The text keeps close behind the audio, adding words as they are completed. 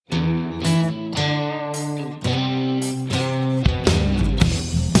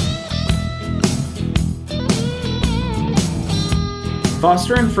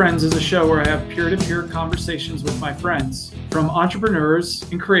Foster and Friends is a show where I have peer-to-peer conversations with my friends, from entrepreneurs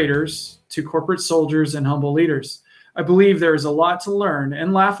and creators to corporate soldiers and humble leaders. I believe there is a lot to learn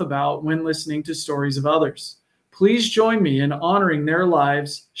and laugh about when listening to stories of others. Please join me in honoring their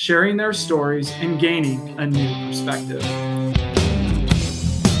lives, sharing their stories, and gaining a new perspective.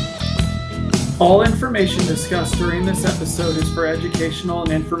 All information discussed during this episode is for educational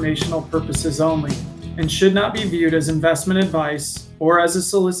and informational purposes only, and should not be viewed as investment advice or as a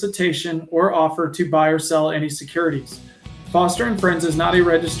solicitation or offer to buy or sell any securities. Foster and Friends is not a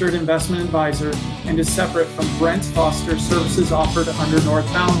registered investment advisor and is separate from Brent Foster services offered under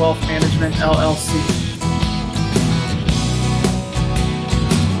Northbound Wealth Management, LLC.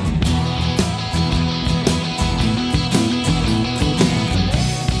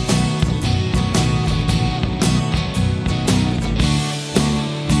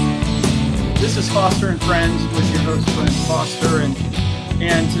 This is Foster and Friends with your host, Brent Foster,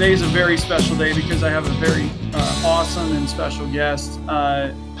 and today is a very special day because I have a very awesome and special guest.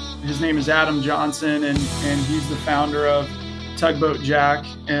 His name is Adam Johnson, and he's the founder of Tugboat Jack,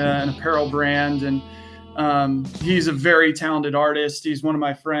 an apparel brand, and he's a very talented artist. He's one of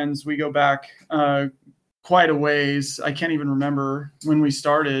my friends. We go back quite a ways. I can't even remember when we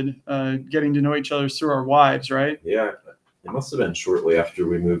started getting to know each other through our wives, right? Yeah, it must have been shortly after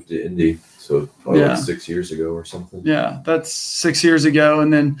we moved to Indy. So probably like 6 years ago or something. Yeah, that's 6 years ago.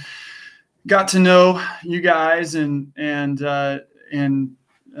 And then got to know you guys and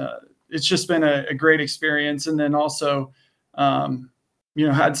it's just been a great experience. And then also,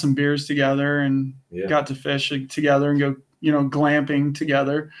 had some beers together and got to fish together and go, glamping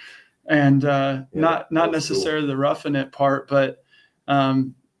together. And not necessarily cool. The roughing it part, but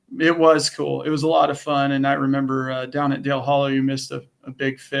it was cool. It was a lot of fun. And I remember down at Dale Hollow, you missed a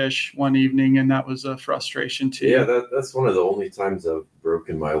big fish one evening, and that was a frustration too. Yeah, that's one of the only times I've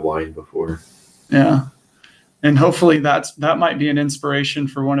broken my line before. Yeah. And hopefully that might be an inspiration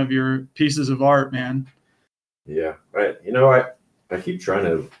for one of your pieces of art, man. Yeah. I keep trying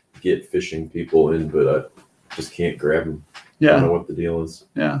to get fishing people in, but I just can't grab them. Yeah. I don't know what the deal is.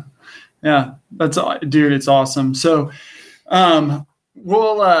 Yeah. Yeah. Dude, it's awesome. So,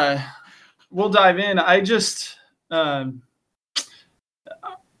 we'll dive in. I just,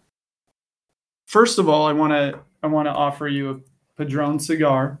 first of all, I want to offer you a Padron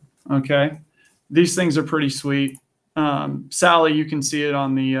cigar. Okay. These things are pretty sweet. Sally, you can see it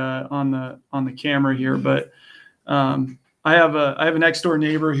on the camera here, but, I have a next door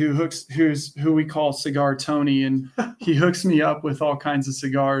neighbor who we call Cigar Tony, and he hooks me up with all kinds of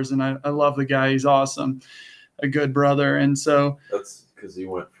cigars, and I love the guy. He's awesome. A good brother. And so that's because he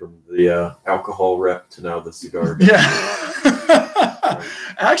went from the alcohol rep to now the cigar. Yeah.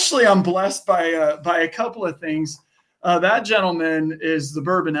 Actually, I'm blessed by a couple of things. That gentleman is the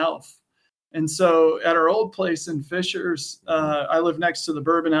Bourbon Elf. And so at our old place in Fishers, I live next to the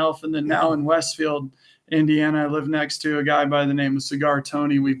Bourbon Elf. And then now in Westfield, Indiana, I live next to a guy by the name of Cigar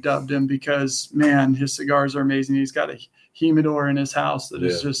Tony. We've dubbed him because, man, his cigars are amazing. He's got a humidor in his house that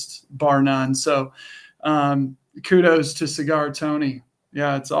is just bar none. So kudos to Cigar Tony.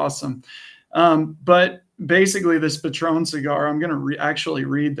 Yeah, it's awesome. But basically this Patron cigar, I'm going to actually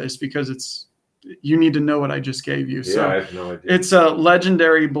read this because you need to know what I just gave you. Yeah, so I have no idea. It's a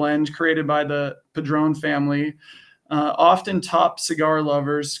legendary blend created by the Padron family. Often top cigar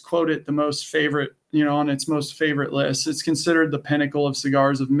lovers quote it the most favorite, on its most favorite list. It's considered the pinnacle of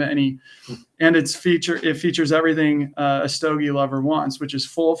cigars of many, and it features everything a stogie lover wants, which is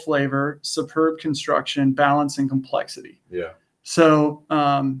full flavor, superb construction, balance, and complexity. Yeah. So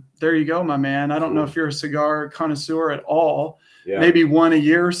there you go, my man. I don't know if you're a cigar connoisseur at all. Yeah. Maybe one a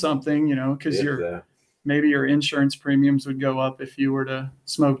year or something, because maybe your insurance premiums would go up if you were to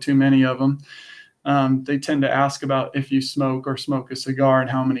smoke too many of them. They tend to ask about if you smoke or smoke a cigar and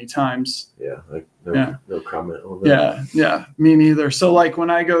how many times. Yeah. No comment on that. Yeah. Me neither. So like when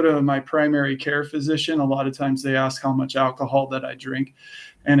I go to my primary care physician, a lot of times they ask how much alcohol that I drink.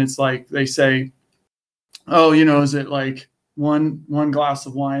 And it's like, they say, oh, is it like one glass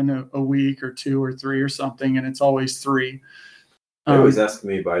of wine a week or two or three or something? And it's always 3. They always ask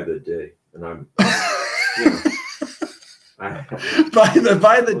me by the day, and I'm, by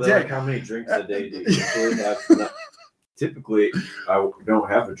the day. Like, how many drinks a day do you usually have? Typically, I don't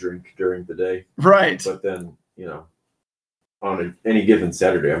have a drink during the day. Right. But then, on any given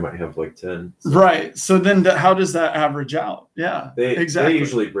Saturday, I might have like 10. So. Right. So then how does that average out? Yeah, exactly. They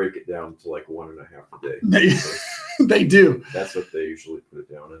usually break it down to like 1.5 a day. They do. That's what they usually put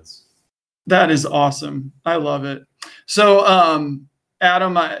it down as. That is awesome. I love it. So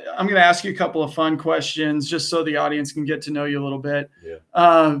Adam, I'm going to ask you a couple of fun questions just so the audience can get to know you a little bit.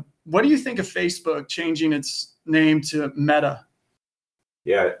 Yeah. What do you think of Facebook changing its name to Meta?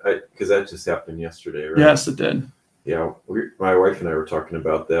 Yeah, because that just happened yesterday, right? Yes, it did. Yeah, my wife and I were talking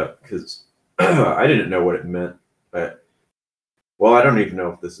about that because I didn't know what it meant. Well, I don't even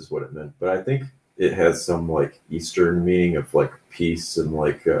know if this is what it meant, but I think it has some like Eastern meaning of like peace and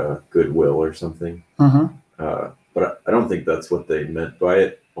like goodwill or something. But I don't think that's what they meant by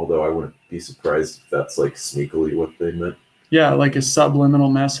it, although I wouldn't be surprised if that's like sneakily what they meant. Yeah, like a subliminal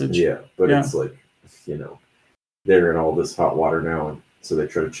message. Yeah, but it's like, they're in all this hot water now, and so they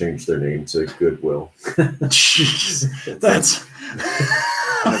try to change their name to Goodwill. Jeez, that's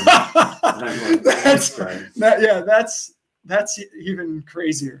that's even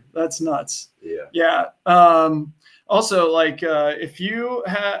crazier. That's nuts. Yeah. Also, like, if you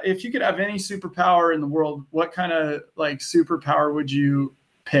could have any superpower in the world, what kind of like superpower would you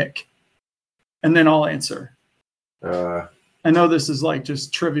pick? And then I'll answer. I know this is like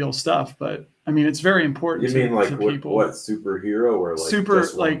just trivial stuff, but I mean, it's very important. You mean like to people. What superhero or like super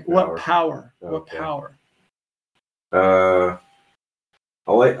just like power? What power? Okay. What power?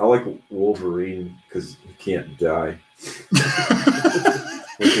 I like Wolverine because he can't die.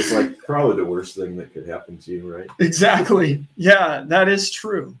 Which is like probably the worst thing that could happen to you, right? Exactly. Yeah, that is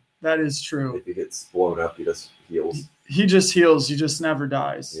true. That is true. If he gets blown up, he just heals. He just heals. He just never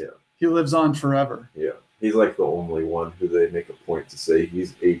dies. Yeah. He lives on forever. Yeah. He's like the only one who they make a point to say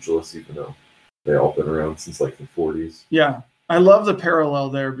he's ageless, even though they all been around since like the 40s. Yeah. I love the parallel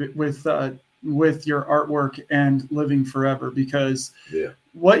there with your artwork and living forever, because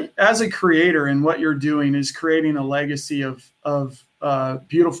what, as a creator, and what you're doing is creating a legacy of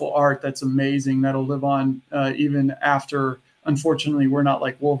beautiful art that's amazing, that'll live on even after, unfortunately, we're not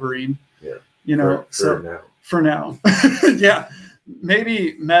like Wolverine. Yeah. For now. Yeah.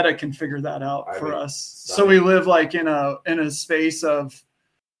 Maybe Meta can figure that out for us. So we live like in a space of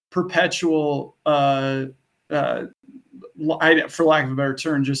perpetual for lack of a better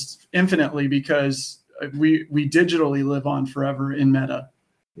term, just infinitely, because we digitally live on forever in Meta.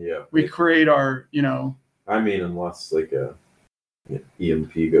 Yeah. We create our, I mean, unless like a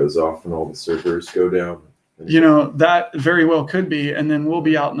EMP goes off and all the servers go down. That very well could be, and then we'll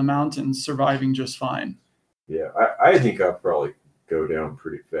be out in the mountains surviving just fine. Yeah, I think I'll probably go down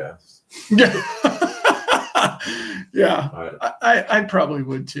pretty fast. Yeah, I probably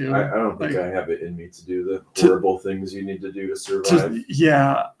would too. I don't think I have it in me to do the horrible things you need to do to survive. Me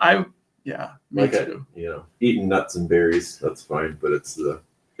too. Eating nuts and berries, that's fine, but it's the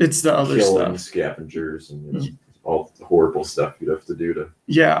other killing stuff, scavengers, and all the horrible stuff you'd have to do to.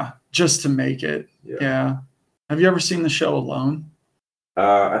 Yeah, just to make it. Yeah. Have you ever seen the show Alone?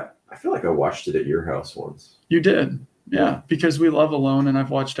 I feel like I watched it at your house once. You did. Yeah, because we love Alone, and I've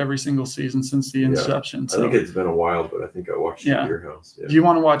watched every single season since the inception. I think it's been a while, but I think I watched it at your house. Yeah. If you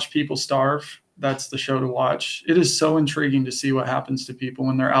want to watch people starve, that's the show to watch. It is so intriguing to see what happens to people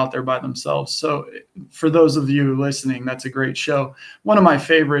when they're out there by themselves. So for those of you listening, that's a great show. One of my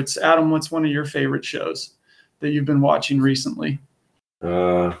favorites. Adam, what's one of your favorite shows that you've been watching recently?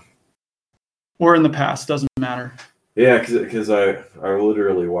 Or in the past, doesn't matter. Yeah, because I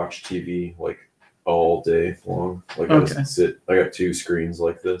literally watch TV like all day long. Like I got two screens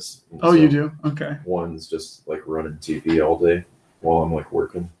like this. Oh, you do? Okay. One's just like running TV all day while I'm like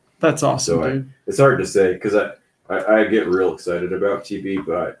working. That's awesome, dude. It's hard to say because I get real excited about TV,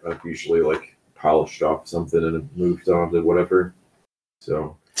 but I've usually like polished off something and moved on to whatever.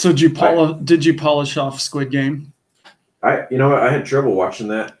 So did you polish off Squid Game? I had trouble watching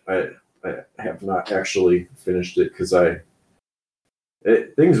that. I have not actually finished it because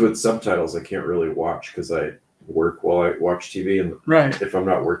things with subtitles I can't really watch because I work while I watch TV, and if I'm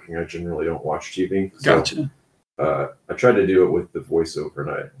not working, I generally don't watch TV. So, gotcha. I tried to do it with the voiceover, and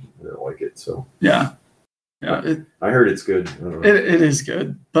I didn't like it. So yeah. I heard it's good. I don't know. It is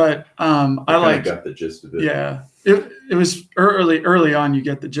good, but I got the gist of it. Yeah, it was early on. You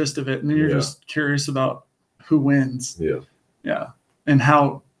get the gist of it, and then you're just curious about who wins. Yeah, and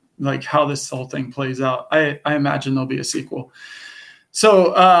how this whole thing plays out. I imagine there'll be a sequel.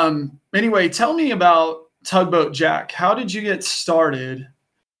 So anyway, tell me about Tugboat Jack. How did you get started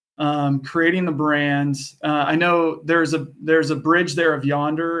creating the brand? I know there's a bridge there of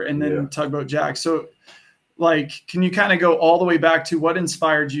Yonder and then Tugboat Jack. So can you kind of go all the way back to what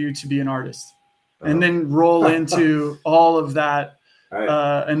inspired you to be an artist and then roll into all of that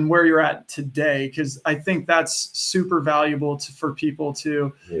and where you're at today? Because I think that's super valuable for people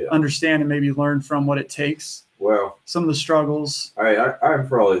to understand and maybe learn from what it takes. Well, some of the struggles. I'm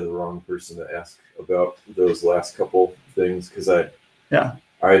probably the wrong person to ask about those last couple things because Yeah.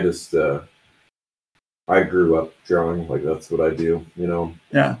 I just I grew up drawing, like that's what I do, you know.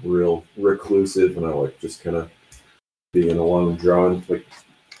 Yeah. Real reclusive, and I like just kind of being alone drawing. Like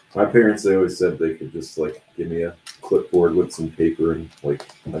my parents, they always said they could just like give me a clipboard with some paper and like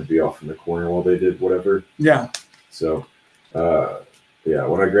I'd be off in the corner while they did whatever. Yeah. So yeah,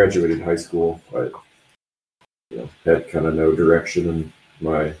 when I graduated high school, I had kind of no direction, and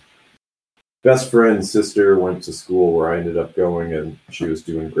my best friend's sister went to school where I ended up going, and she was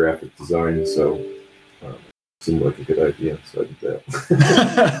doing graphic design, so seemed like a good idea, so I did that.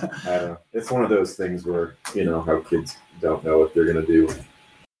 I don't know. It's one of those things where, you know, how kids don't know what they're going to do.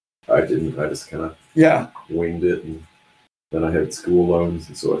 I didn't. I just kind of winged it, and then I had school loans,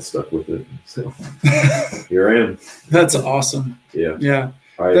 and so I stuck with it. So here I am. That's awesome. Yeah. Yeah.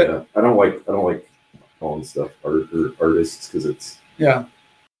 I don't like calling stuff art or artists because it's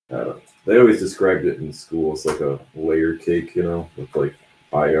they always described it in school as like a layer cake, you know, with like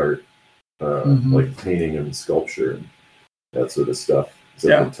eye art, like painting and sculpture and that sort of stuff. It's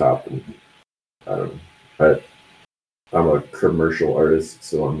at the top, and I don't know. I'm a commercial artist,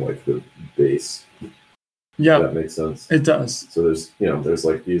 so I'm like the base. Yeah, that makes sense. It does. So there's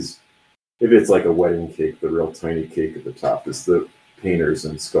like these. If it's like a wedding cake, the real tiny cake at the top is the painters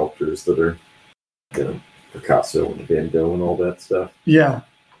and sculptors that are, you know, Picasso and Van Gogh and all that stuff. Yeah.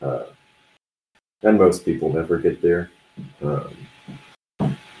 And most people never get there.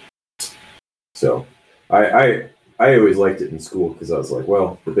 So I always liked it in school because I was like,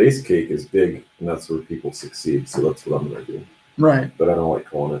 well, the base cake is big and that's where people succeed. So that's what I'm going to do. Right. But I don't like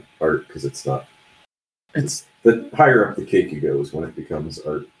calling it art because it's not. It's the higher up the cake you go is when it becomes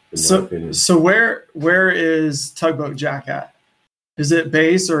art, in my opinion. So where is Tugboat Jack at? Is it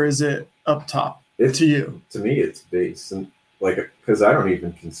base or is it up top to you? To me, it's base. And like, because I don't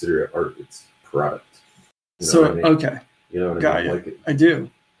even consider it art. It's product. You know what I mean? Okay. You know what I mean? Like I do.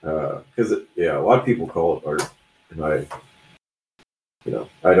 Because a lot of people call it art, and I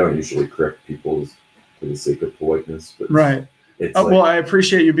don't usually correct people for the sake of politeness, but right. It's well, I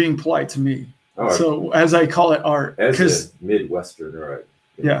appreciate you being polite to me. So as I call it art, as a Midwesterner,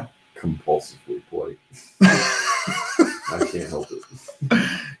 I compulsively polite. I can't help it.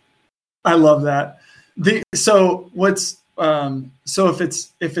 I love that. So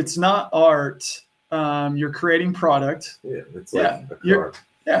if it's not art, you're creating product. Yeah, it's like a car.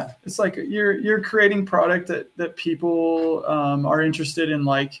 Yeah, it's like you're creating product that people are interested in.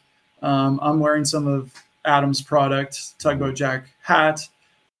 Like I'm wearing some of Adam's product, Tugboat Jack hat,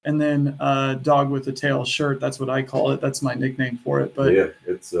 and then dog with a tail shirt. That's what I call it. That's my nickname for it. But yeah,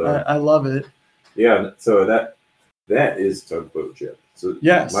 it's I love it. Yeah, so that is Tugboat Jack. So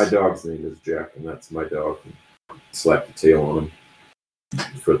yes, my dog's name is Jack, and that's my dog. Slap the tail on him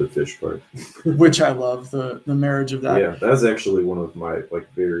for the fish part. Which I love, the marriage of that. Yeah, that was actually one of my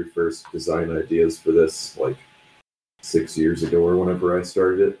very first design ideas for this, 6 years ago or whenever I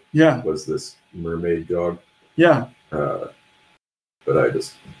started it. Yeah. Was this mermaid dog. Yeah. But I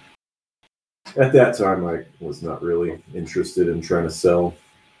just, at that time, I was not really interested in trying to sell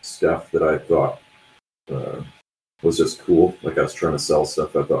stuff that I thought was just cool. Like I was trying to sell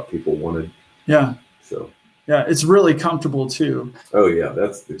stuff I thought people wanted. Yeah. So. Yeah, it's really comfortable too. Oh yeah,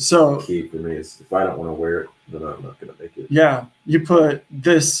 that's the key for me. Is if I don't want to wear it, then I'm not going to make it. Yeah, you put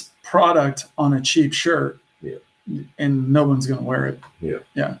this product on a cheap shirt, and no one's going to wear it. Yeah.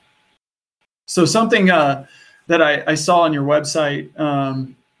 Yeah. So something that I saw on your website,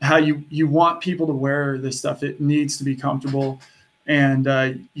 how you want people to wear this stuff. It needs to be comfortable, and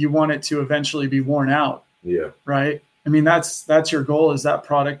you want it to eventually be worn out. Yeah. Right. I mean, that's your goal, is that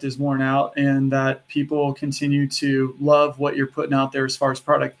product is worn out and that people continue to love what you're putting out there as far as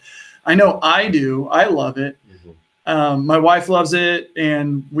product. I know I do. I love it. Mm-hmm. My wife loves it,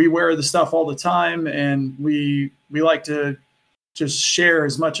 and we wear the stuff all the time, and we like to just share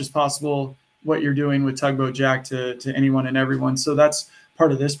as much as possible what you're doing with Tugboat Jack to anyone and everyone. So that's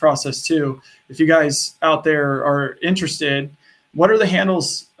part of this process too. If you guys out there are interested, what are the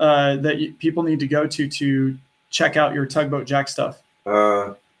handles that people need to go to check out your Tugboat Jack stuff?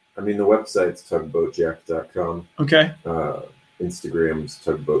 I mean, the website's tugboatjack.com. Okay. Instagram's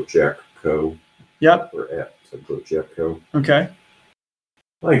Tugboat Jack Co. Yep. Or at Tugboat Jack Co. Okay.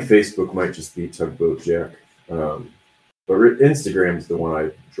 I think Facebook might just be Tugboat Jack. But Instagram's the one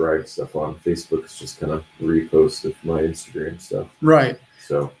I drive stuff on. Facebook's just kind of repost of my Instagram stuff. Right.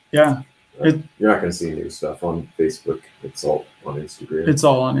 So. Yeah. You're not going to see new stuff on Facebook. It's all on Instagram. It's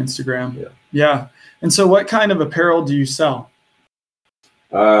all on Instagram. Yeah. Yeah. And so what kind of apparel do you sell?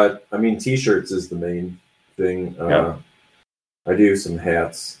 I mean, T-shirts is the main thing. I do some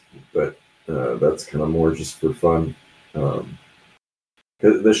hats, but that's kind of more just for fun.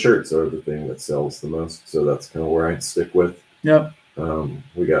 'cause the shirts are the thing that sells the most, so that's kind of where I'd stick with. Yep.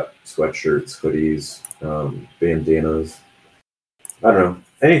 We got sweatshirts, hoodies, bandanas. I don't know,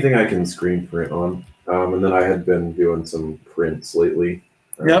 anything I can screen print on. And then I had been doing some prints lately,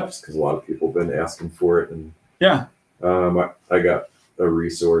 just because a lot of people have been asking for it. And I got a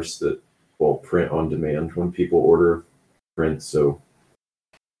resource that will print on demand when people order prints, so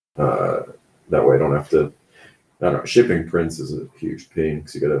that way I don't have to. I don't know, shipping prints is a huge pain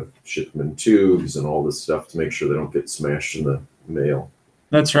because you got to ship them in tubes and all this stuff to make sure they don't get smashed in the mail.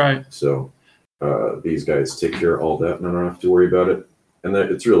 That's right. So these guys take care of all that, and I don't have to worry about it. And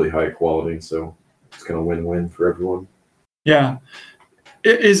it's really high quality, so it's kind of win-win for everyone. Yeah.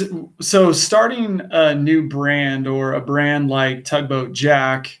 So starting a new brand or a brand like Tugboat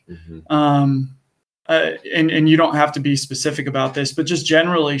Jack, and you don't have to be specific about this, but just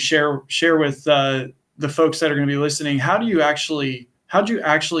generally share with the folks that are going to be listening. How'd you actually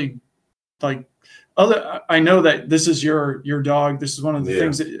like I know that this is your dog. This is one of the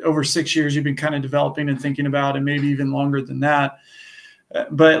things that over 6 years you've been kind of developing and thinking about, and maybe even longer than that.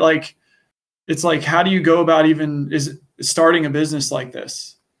 But like, it's like, how do you go about starting a business like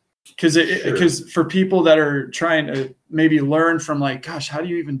this? Because for people that are trying to maybe learn from like, gosh, how do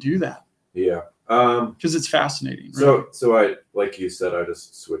you even do that? Yeah. Because it's fascinating. Really. So I, like you said, I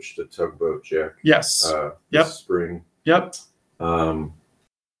just switched to Tugboat Jack. Yes. This spring. Yep.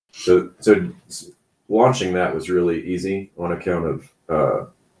 So launching that was really easy on account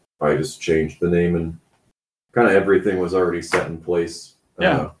of I just changed the name and kind of everything was already set in place.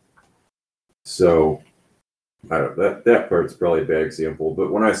 So I don't, that part's probably a bad example,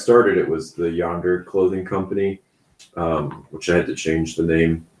 but when I started, it was the Yonder Clothing Company, which I had to change the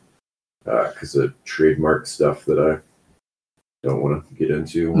name because of trademark stuff that I don't want to get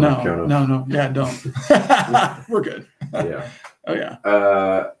into. No. Yeah, don't. We're good. Yeah. Oh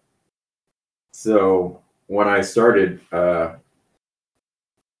yeah. So when I started,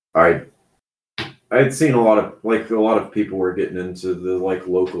 I'd seen a lot of people were getting into the like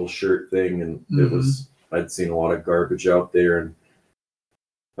local shirt thing, and I'd seen a lot of garbage out there, and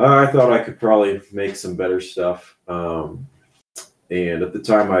I thought I could probably make some better stuff. And at the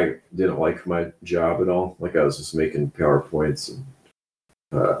time, I didn't like my job at all. Like I was just making PowerPoints,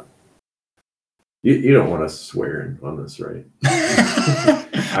 and you don't want to swear on this, right?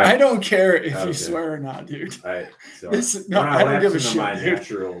 I don't care if you swear or not, dude. I don't give a shit,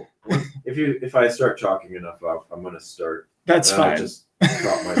 dude. If I start talking enough, I'm gonna start. That's fine. I just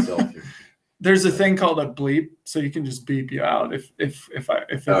caught myself. There's a thing called a bleep, so you can just beep you out if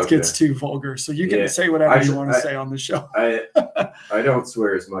it gets too vulgar. So you can say whatever you want to say on the show. I don't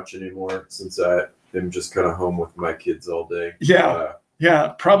swear as much anymore since I am just kind of home with my kids all day.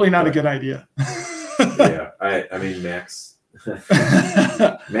 Yeah, probably not a good idea. I mean Max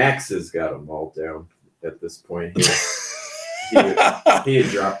has got them all down at this point. He had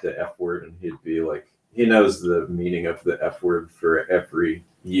dropped the F word, and he'd be like, he knows the meaning of the F word for every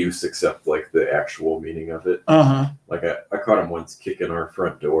use except like the actual meaning of it. Like I caught him once kicking our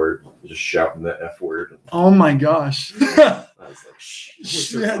front door, just shouting the F word. Oh my gosh. I was like,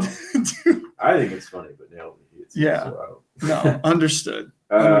 shh. I think it's funny, but now it's so no, understood.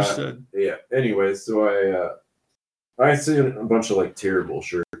 Yeah. Anyway, so I seen a bunch of like terrible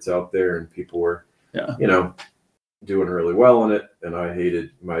shirts out there, and people were, doing really well in it, and I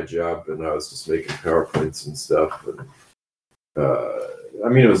hated my job, and I was just making PowerPoints and stuff. And I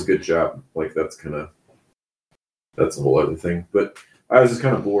mean, it was a good job. Like that's a whole other thing. But I was just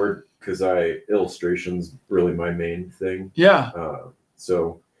kind of bored because illustration's really my main thing. Yeah.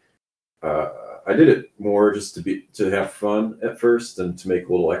 So I did it more just to have fun at first and to make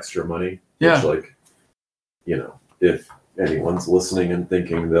a little extra money. Yeah. Which, like, if anyone's listening and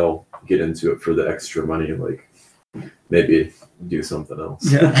thinking they'll get into it for the extra money, like maybe do something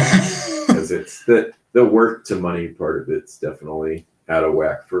else. Yeah. Because it's the work to money part of it's definitely out of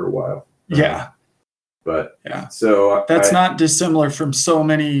whack for a while. Yeah. But so that's not dissimilar from so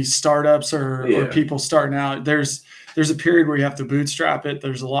many startups or people starting out. There's a period where you have to bootstrap it.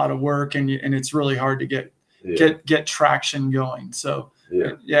 There's a lot of work, and it's really hard to get traction going. So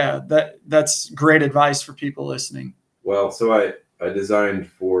that's great advice for people listening. Well, so I designed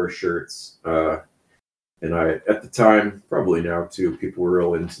 4 shirts, and at the time, probably now too, people were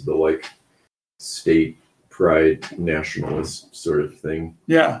real into the like state pride nationalist sort of thing.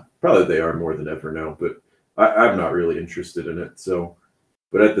 Yeah. Probably they are more than ever now, but I'm not really interested in it. So,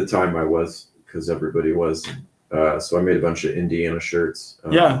 but at the time I was, because everybody was. So I made a bunch of Indiana shirts.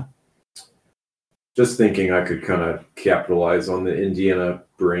 Just thinking I could kind of capitalize on the Indiana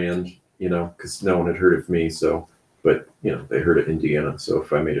brand, because no one had heard of me. So but they heard of Indiana. So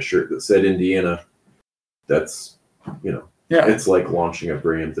if I made a shirt that said Indiana, that's, it's like launching a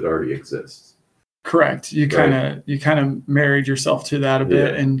brand that already exists. Correct. You kind of married yourself to that a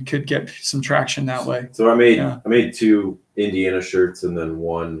bit and could get some traction that way. So I made 2 Indiana shirts, and then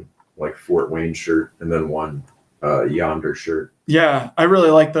one like Fort Wayne shirt, and then one Yonder shirt. Yeah, I really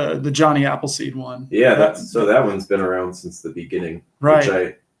like the Johnny Appleseed one. Yeah, that one's been around since the beginning. Right.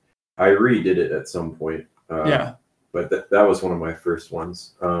 Which I redid it at some point. But that was one of my first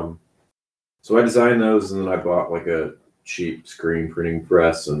ones. So I designed those, and then I bought like a cheap screen printing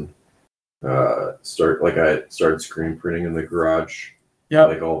press, and I started screen printing in the garage. Yeah.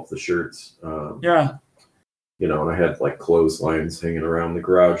 Like all of the shirts. And I had like clotheslines hanging around the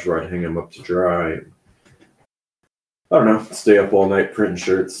garage where I'd hang them up to dry. I don't know, stay up all night printing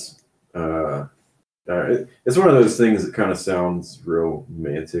shirts. It's one of those things that kind of sounds real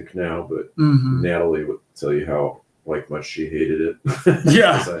romantic now, but Natalie would tell you how much she hated it.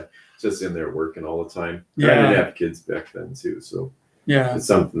 Yeah. I was just in there working all the time. Yeah. I didn't have kids back then too, so it's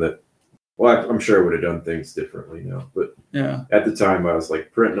something that, I'm sure I would have done things differently now, but at the time I was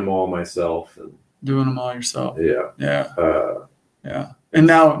like printing them all myself and doing them all yourself. Yeah. And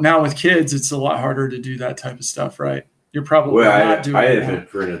now with kids, it's a lot harder to do that type of stuff, right? You're probably not doing it. I haven't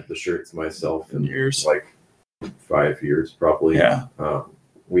printed the shirts myself in years, like 5 years probably. Yeah.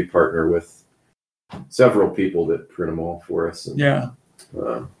 We partner with several people that print them all for us. And, just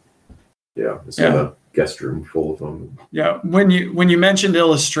got a guest room full of them. Yeah. When you mentioned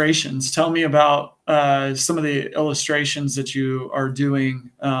illustrations, tell me about some of the illustrations that you are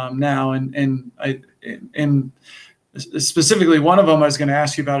doing now, and specifically one of them I was going to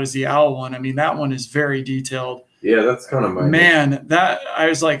ask you about is the owl one. I mean, that one is very detailed. Yeah, that's kind of my that I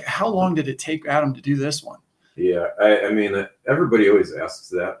was like, how long did it take Adam to do this one? Yeah, I mean, everybody always asks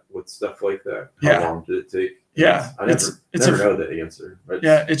that with stuff like that. How long did it take? I never know the answer.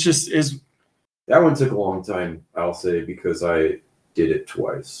 It just is. That one took a long time, I'll say, because I did it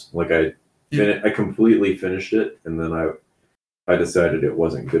twice. Like I completely finished it, and then I decided it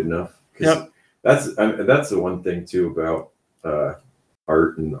wasn't good enough. That's the one thing too about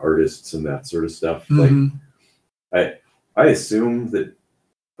art and artists and that sort of stuff. Like I assume that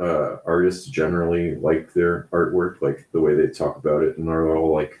artists generally like their artwork, like the way they talk about it, and are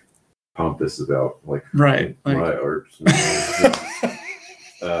all like pompous about my art. But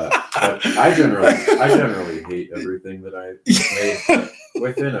I generally hate everything that I made.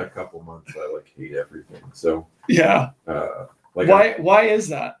 Within a couple months, I hate everything. So why is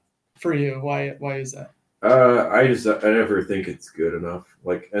that for you? Why is that? I never think it's good enough.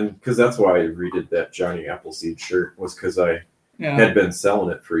 And because that's why I redid that Johnny Appleseed shirt, was because I had been selling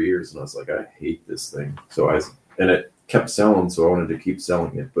it for years, and I was like, I hate this thing. And it kept selling, so I wanted to keep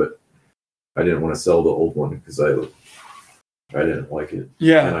selling it, but I didn't want to sell the old one because I didn't like it.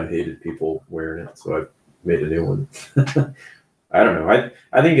 Yeah. And I hated people wearing it, so I made a new one. I don't know.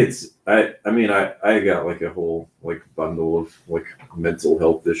 I think it's I got a whole bundle of mental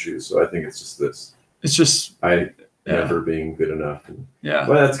health issues, so I think it's just this. It's just never being good enough. And,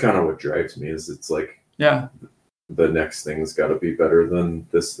 well, that's kind of what drives me. Is it's the next thing's got to be better than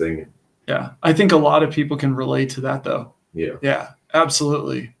this thing. Yeah, I think a lot of people can relate to that, though. Yeah. Yeah,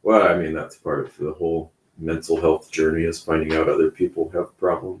 absolutely. Well, I mean, that's part of the whole mental health journey, is finding out other people have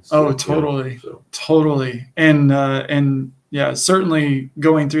problems. Oh, totally, totally, and yeah, certainly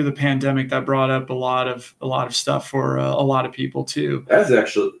going through the pandemic, that brought up a lot of stuff for a lot of people too. That's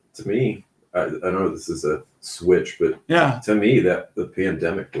actually, to me, I know this is a switch, but to me, that the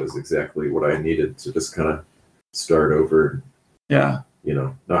pandemic was exactly what I needed to just kind of start over. Yeah.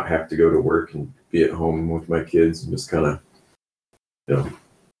 Not have to go to work and be at home with my kids and just kind of,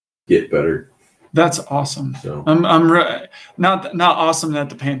 get better. That's awesome. So I'm not awesome that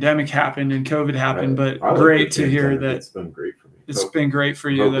the pandemic happened and COVID happened, but great to hear that it's been great for me. It's been great for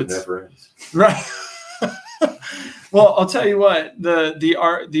you. It never ends. Right. Well, I'll tell you what,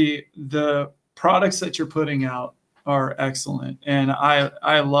 the products that you're putting out are excellent, and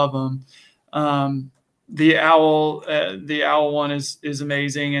I love them. The owl one is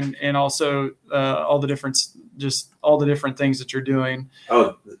amazing, and also all the different things that you're doing.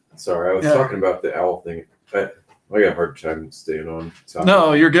 Oh, sorry, I was talking about the owl thing. I got a hard time staying on topic.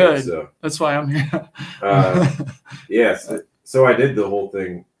 No, you're good. That's why I'm here. Yes. So I did the whole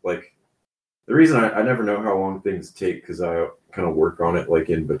thing. The reason I never know how long things take, because I kind of work on it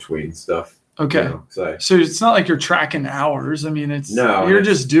in between stuff. Okay. So it's not like you're tracking hours. I mean, you're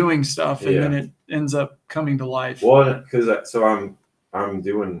just doing stuff, and then it ends up coming to life. Well, because I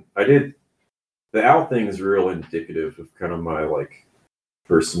did the owl thing is real indicative of kind of my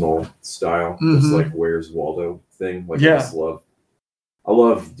personal style. This like Where's Waldo thing. Like I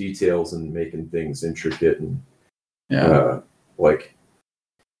love details and making things intricate and like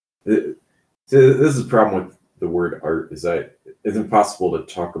this is the problem with the word art is that it's impossible to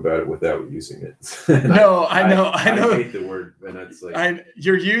talk about it without using it. No, I know. I hate the word, and it's like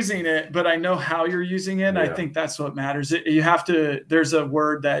you're using it, but I know how you're using it. I think that's what matters. You have to. There's a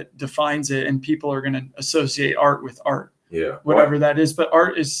word that defines it, and people are going to associate art with art. Yeah, whatever that is. But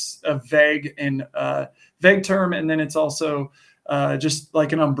art is a vague term, and then it's also just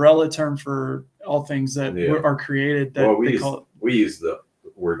like an umbrella term for all things that are created. That we use the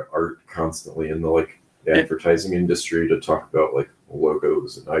word art constantly in the advertising industry to talk about like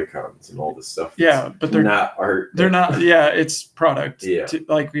logos and icons and all this stuff. Yeah, but they're not art. They're not. Yeah, it's product. Yeah,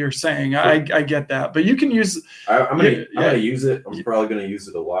 like we were saying. I get that, but you can use. I'm gonna use it. I'm probably gonna use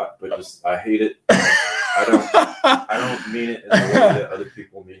it a lot, but I hate it. I don't mean it in the way that other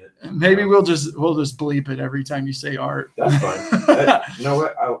people mean it. Maybe we'll just bleep it every time you say art. That's fine. You know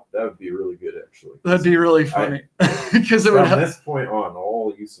what? That would be really good, actually. That'd be really funny because it would. From this point on,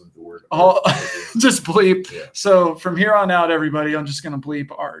 all use of the word art just bleep. Yeah. So from here on out, everybody, I'm just gonna bleep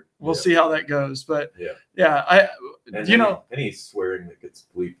art. We'll see how that goes. But any swearing that gets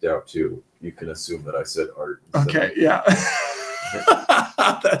bleeped out too, you can assume that I said art. Okay. Yeah.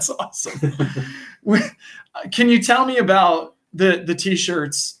 That's awesome. Can you tell me about the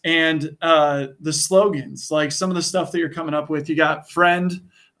t-shirts and the slogans, like some of the stuff that you're coming up with? You got Friend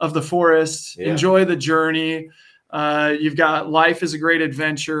of the Forest, Enjoy the Journey. You've got Life is a Great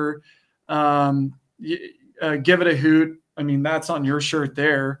Adventure. Give it a hoot. I mean, that's on your shirt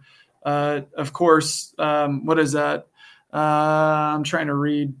there. Of course, what is that? I'm trying to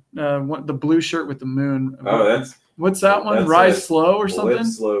read the blue shirt with the moon. Oh, what's that one? Rise Slow or something? Live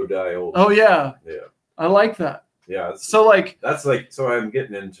Slow, Die Old. Oh, yeah. Yeah. I like that. Yeah. So I'm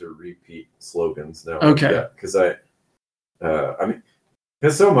getting into repeat slogans now. Okay. Because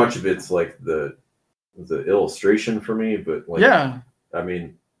because so much of it's like the illustration for me, but I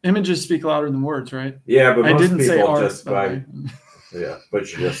mean, images speak louder than words, right? Yeah, but I most didn't people say art, just buy. Yeah,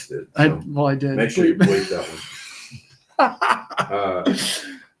 but you just did. So I did. Make sure you bleep that one.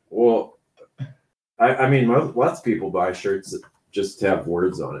 Well, I mean, lots of people buy shirts that just have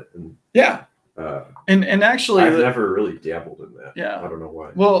words on it, and and actually, I've never really dabbled in that. Yeah, I don't know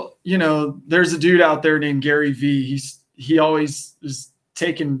why. Well, there's a dude out there named Gary V. He always is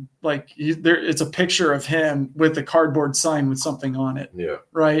taking it's a picture of him with a cardboard sign with something on it. Yeah.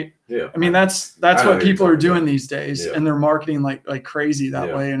 Right. Yeah. I mean, that's what people are doing these days, and they're marketing like crazy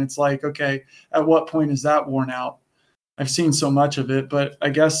that way. And it's like, okay, at what point is that worn out? I've seen so much of it, but I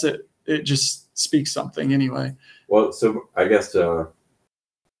guess it just speaks something anyway. Well, so I guess the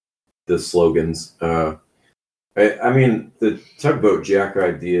slogans. I mean, the Tugboat Jack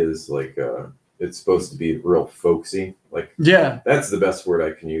idea is it's supposed to be real folksy. That's the best word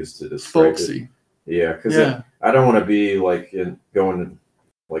I can use to describe folksy. It. Yeah, because I don't want to be going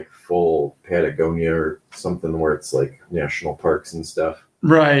full Patagonia or something where it's like national parks and stuff.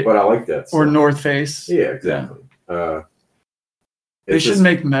 Right. But I like that stuff. Or North Face. Yeah, exactly. Yeah. They should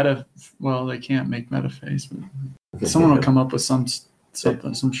make Meta. Well, they can't make Meta Face, but someone will come up with some shit.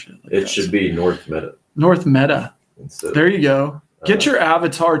 It should be North Meta. North Meta. There you go. Get your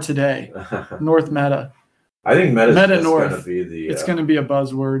avatar today. North Meta. I think Meta North going to be the. It's going to be a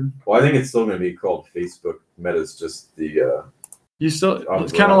buzzword. Well, I think it's still going to be called Facebook. Meta's just the. It's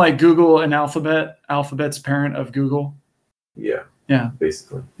kind of like Google and Alphabet. Alphabet's parent of Google. Yeah. Yeah.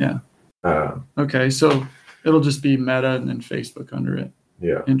 Basically. Yeah. Okay, so it'll just be Meta and then Facebook under it.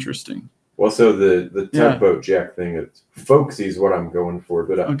 Yeah. Interesting. Well, so the Tugboat Jack thing, it's folksy is what I'm going for,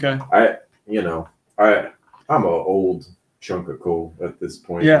 but I'm an old chunk of coal at this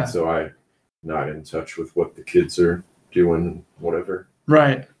point, so I'm not in touch with what the kids are doing, whatever.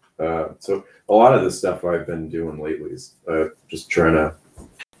 Right. So a lot of the stuff I've been doing lately is just trying to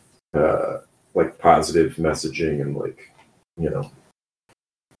positive messaging and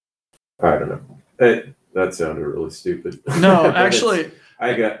I don't know. That sounded really stupid. No, actually,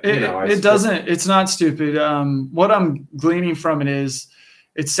 I got it doesn't. It's not stupid. What I'm gleaning from it is,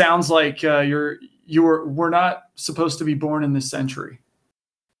 it sounds like we're not supposed to be born in this century.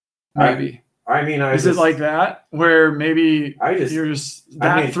 Maybe. Is it like that where maybe you're just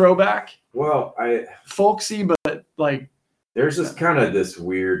that throwback? Well, folksy, but there's just kind of this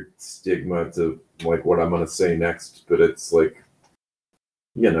weird stigma to what I'm going to say next, but it's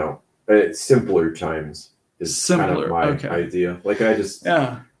simpler times is kind of my idea.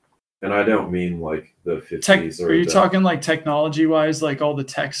 And I don't mean the 50s. Are you talking technology wise, all the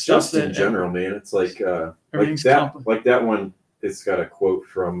tech stuff? Just in general, man. It's everything's that one. it's got a quote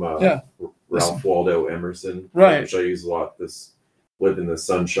from Ralph Waldo Emerson, right? Which I use a lot. This: live in the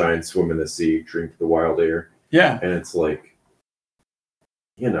sunshine, swim in the sea, drink the wild air. Yeah. And it's like,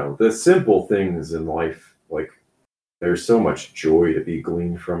 the simple things in life, like there's so much joy to be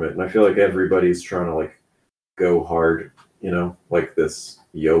gleaned from it. And I feel like everybody's trying to like go hard, like this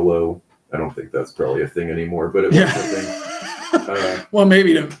YOLO. I don't think that's probably a thing anymore, but it was a thing. Well,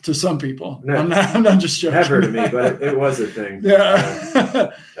 maybe to some people. No, I'm not just joking. Never to me, but it was a thing.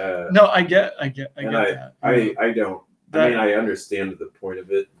 Yeah. No, I get that. I don't. I mean, I understand the point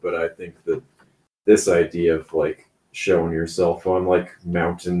of it, but I think that this idea of like showing yourself on like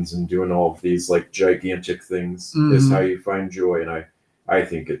mountains and doing all of these like gigantic things is how you find joy. And I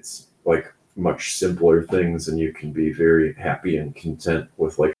think it's like much simpler things, and you can be very happy and content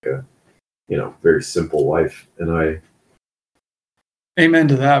with like a, very simple life. And amen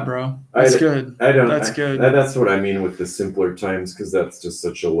to that, bro. That's good. That's good. That's what I mean with the simpler times, because that's just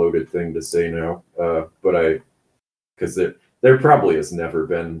such a loaded thing to say now. Because there probably has never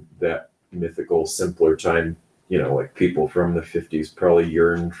been that mythical simpler time. Like people from the 50s probably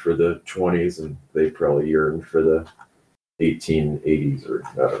yearned for the 20s, and they probably yearned for the 1880s or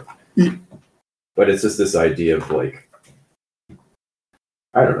but it's just this idea of like,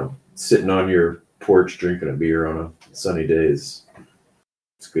 I don't know, sitting on your porch drinking a beer on a sunny day is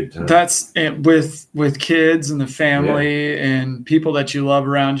it's a good time. That's with kids and the family and people that you love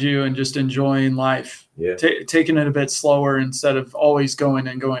around you, and just enjoying life. Yeah. Taking it a bit slower instead of always going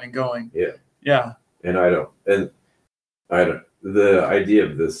and going and going. Yeah. Yeah. And I don't. The idea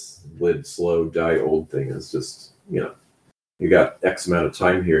of this live slow, die old thing is just, you got X amount of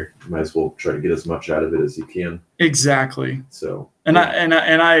time here. You might as well try to get as much out of it as you can. Exactly. So. And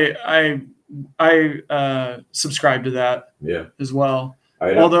I subscribe to that. Yeah. As well.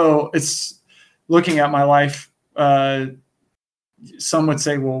 Although it's looking at my life, some would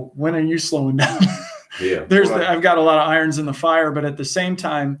say, well, when are you slowing down? Yeah. I've got a lot of irons in the fire, but at the same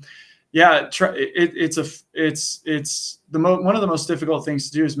time, it's one of the most difficult things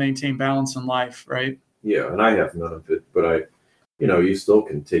to do is maintain balance in life, right? Yeah, and I have none of it, but you still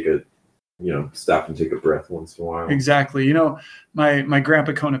can stop and take a breath once in a while. Exactly. My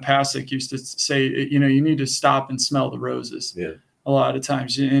grandpa Konopasek used to say, you need to stop and smell the roses. Yeah. A lot of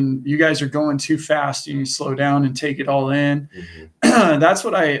times, and you guys are going too fast. You need to slow down and take it all in. Mm-hmm. That's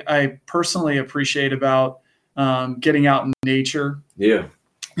what I personally appreciate about getting out in nature. Yeah.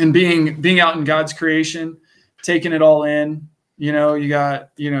 And being out in God's creation, taking it all in. You got,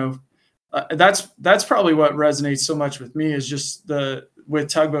 that's probably what resonates so much with me, is just with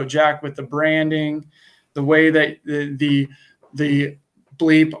Tugboat Jack, with the branding, the way that the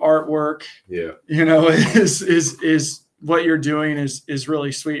bleep artwork, is what you're doing is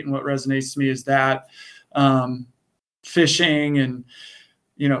really sweet. And what resonates to me is that fishing and,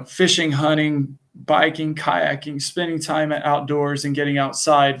 fishing, hunting, biking, kayaking, spending time outdoors and getting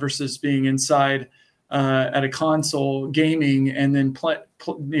outside versus being inside at a console gaming, and then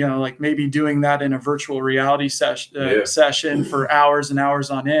like maybe doing that in a virtual reality session for hours and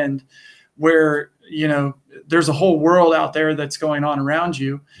hours on end, where there's a whole world out there that's going on around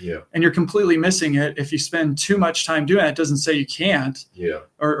you, and you're completely missing it if you spend too much time doing it. It doesn't say you can't,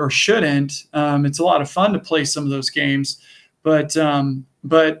 or shouldn't. It's a lot of fun to play some of those games, but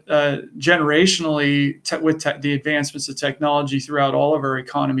generationally, with the advancements of technology throughout all of our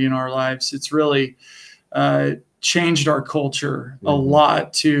economy and our lives, it's really changed our culture a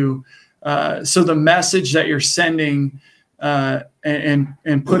lot to so the message that you're sending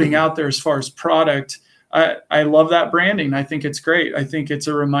and putting out there as far as product, I love that branding. I think it's great. I think it's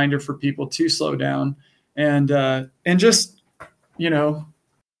a reminder for people to slow down and just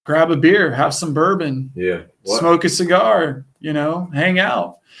grab a beer, have some bourbon, smoke a cigar, hang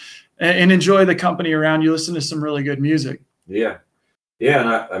out and enjoy the company around you. Listen to some really good music. Yeah. And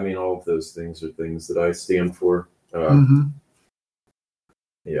I mean, all of those things are things that I stand for.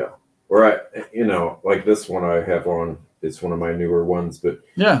 Yeah. Or like this one I have on, it's one of my newer ones, but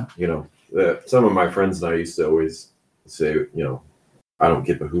some of my friends and I used to always say, I don't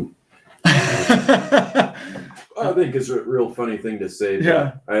give a hoot. I think it's a real funny thing to say.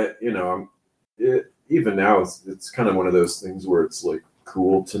 Yeah. Even now it's kind of one of those things where it's like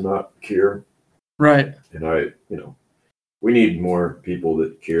cool to not care. Right. And we need more people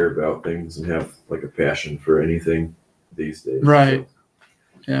that care about things and have like a passion for anything these days. Right.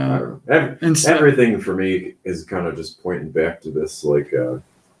 So, I don't know. Everything for me is kind of just pointing back to this like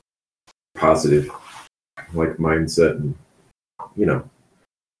positive like mindset, and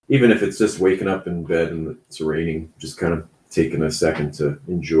even if it's just waking up in bed and it's raining, just kind of taking a second to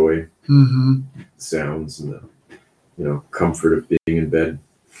enjoy the sounds and comfort of being in bed.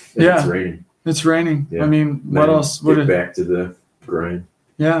 Yeah. It's raining. It's raining. Yeah. I mean, what else? Get back to the grind.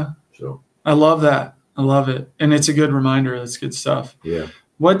 Yeah. So I love that. I love it. And it's a good reminder. That's good stuff. Yeah.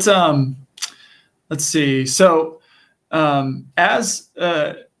 What, let's see. So, as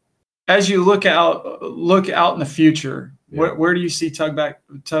you look out in the future, where do you see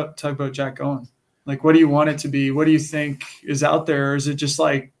Tugboat Jack going? Like, what do you want it to be? What do you think is out there? Or is it just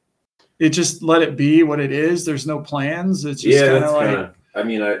like, just let it be what it is? There's no plans. It's just kind of like, I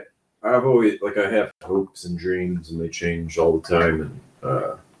mean, I've always, like, I have hopes and dreams, and they change all the time.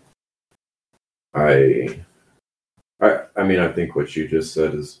 And I mean, I think what you just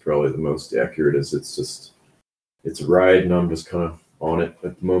said is probably the most accurate. Is it's a ride, and I'm just kind of on it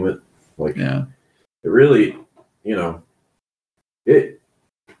at the moment. Like, yeah, it really,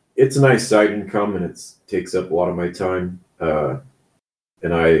 it's a nice side income, and it takes up a lot of my time.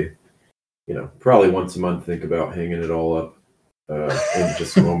 And I, probably once a month think about hanging it all up in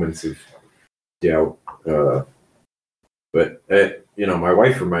just moments of doubt. But my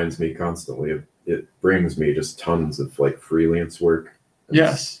wife reminds me constantly of, it brings me just tons of like freelance work.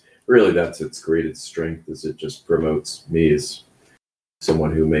 Yes. Really, that's its greatest strength, is it just promotes me as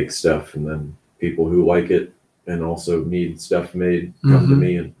someone who makes stuff, and then people who like it and also need stuff made come to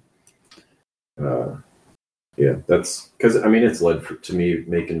me. And that's because, I mean, it's led to me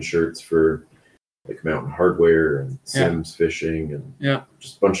making shirts for like Mountain Hardware and Sims Fishing and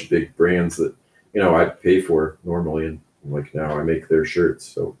just a bunch of big brands that I pay for normally, and like now I make their shirts.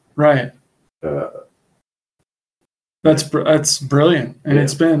 So right. That's brilliant, and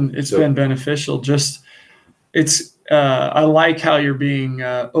it's been beneficial. Just I like how you're being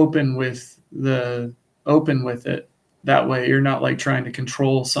open with it. That way, you're not like trying to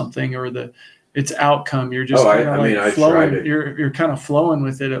control something or its outcome. You're just flowing. You're kind of flowing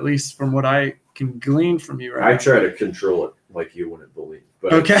with it, at least from what I can glean from you. Right. I try to control it like you wouldn't believe.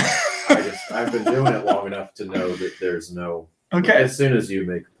 But okay. I've been doing it long enough to know that there's no. Okay. As soon as you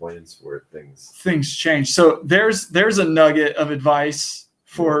make plans for it, things change. So there's a nugget of advice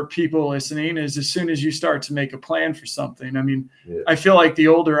for people listening, is as soon as you start to make a plan for something. I mean, I feel like the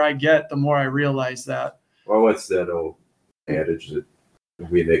older I get, the more I realize that. Well, what's that old adage that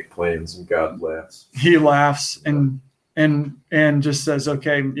we make plans and God laughs? He laughs and just says,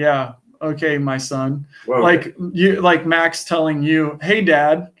 "Okay, yeah, okay, my son." Well, like Max telling you, "Hey,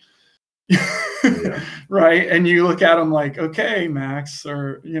 Dad." Right. And you look at them like, okay, Max,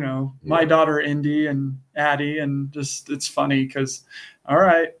 or, my daughter, Indy and Addie. And just, it's funny because, all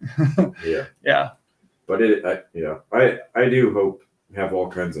right. Yeah. But I do have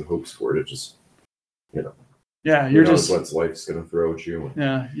all kinds of hopes for it. It just, you're just what life's going to throw at you.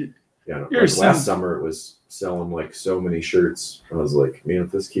 And, last summer it was selling like so many shirts. I was like, man,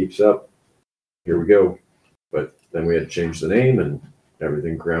 if this keeps up, here we go. But then we had to change the name, and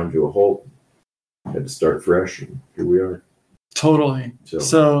everything ground to a halt. Had to start fresh, and here we are. Totally.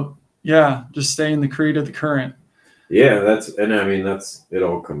 So just stay in the creed of the current. Yeah, it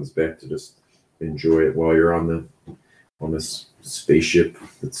all comes back to just enjoy it while you're on this spaceship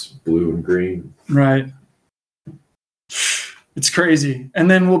that's blue and green. Right. It's crazy. And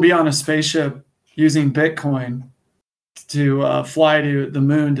then we'll be on a spaceship using Bitcoin to fly to the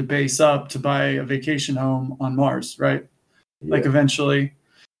moon, to base up, to buy a vacation home on Mars, right? Yeah. Like eventually.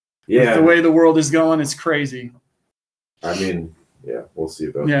 Yeah. The way the world is going, it's crazy. I mean, we'll see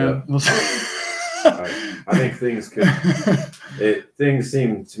about that. We'll see. I think things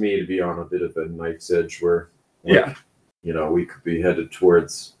seem to me to be on a bit of a knife's edge where, we could be headed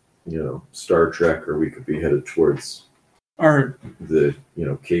towards, Star Trek, or we could be headed towards the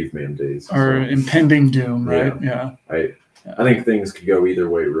caveman days. Our impending doom, right? Yeah. I think things could go either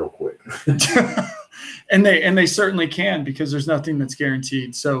way real quick. And they certainly can, because there's nothing that's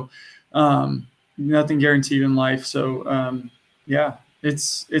guaranteed. So nothing guaranteed in life. So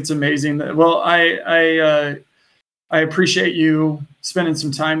it's amazing. Well, I appreciate you spending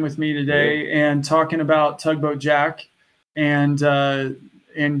some time with me today and talking about Tugboat Jack and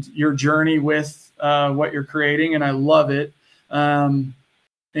your journey with what you're creating. And I love it. And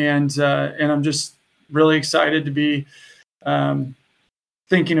I'm just really excited to be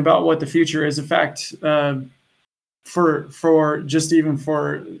thinking about what the future is. In fact, for just even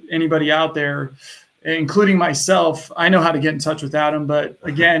for anybody out there, including myself, I know how to get in touch with Adam. But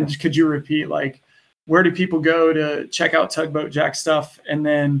again, could you repeat, like, where do people go to check out Tugboat Jack stuff? And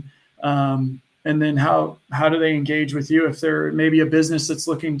then how do they engage with you if they're maybe a business that's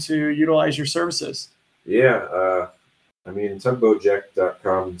looking to utilize your services? Yeah.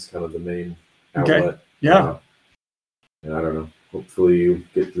 tugboatjack.com is kind of the main outlet. Okay. Yeah. And I don't know. hopefully you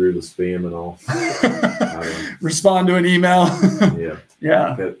get through the spam and all. Respond to an email.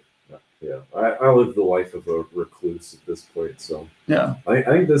 Yeah. I live the life of a recluse at this point, so yeah. I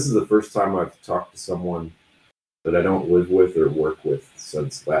think this is the first time I've talked to someone that I don't live with or work with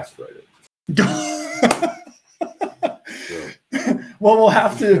since last Friday. Well, we'll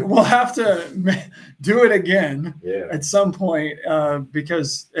have to do it again at some point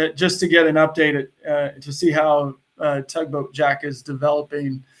because just to get an update to see how Tugboat Jack is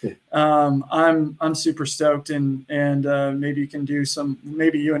developing. I'm super stoked, and maybe you can do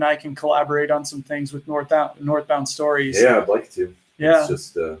maybe you and I can collaborate on some things with Northbound Stories. Yeah, I'd like to. Yeah, it's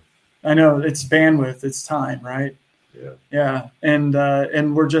just I know it's bandwidth, it's time, right? Yeah,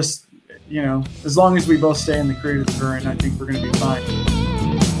 and we're just, as long as we both stay in the creative current, I think we're going to be fine.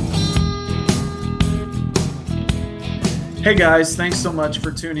 Hey guys, thanks so much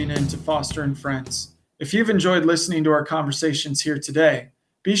for tuning in to Foster and Friends. If you've enjoyed listening to our conversations here today,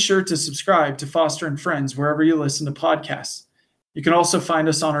 be sure to subscribe to Foster and Friends wherever you listen to podcasts. You can also find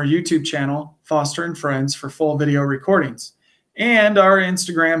us on our YouTube channel, Foster and Friends, for full video recordings, and our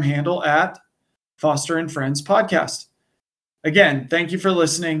Instagram handle at Foster and Friends Podcast. Again, thank you for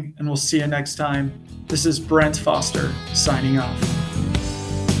listening, and we'll see you next time. This is Brent Foster signing off.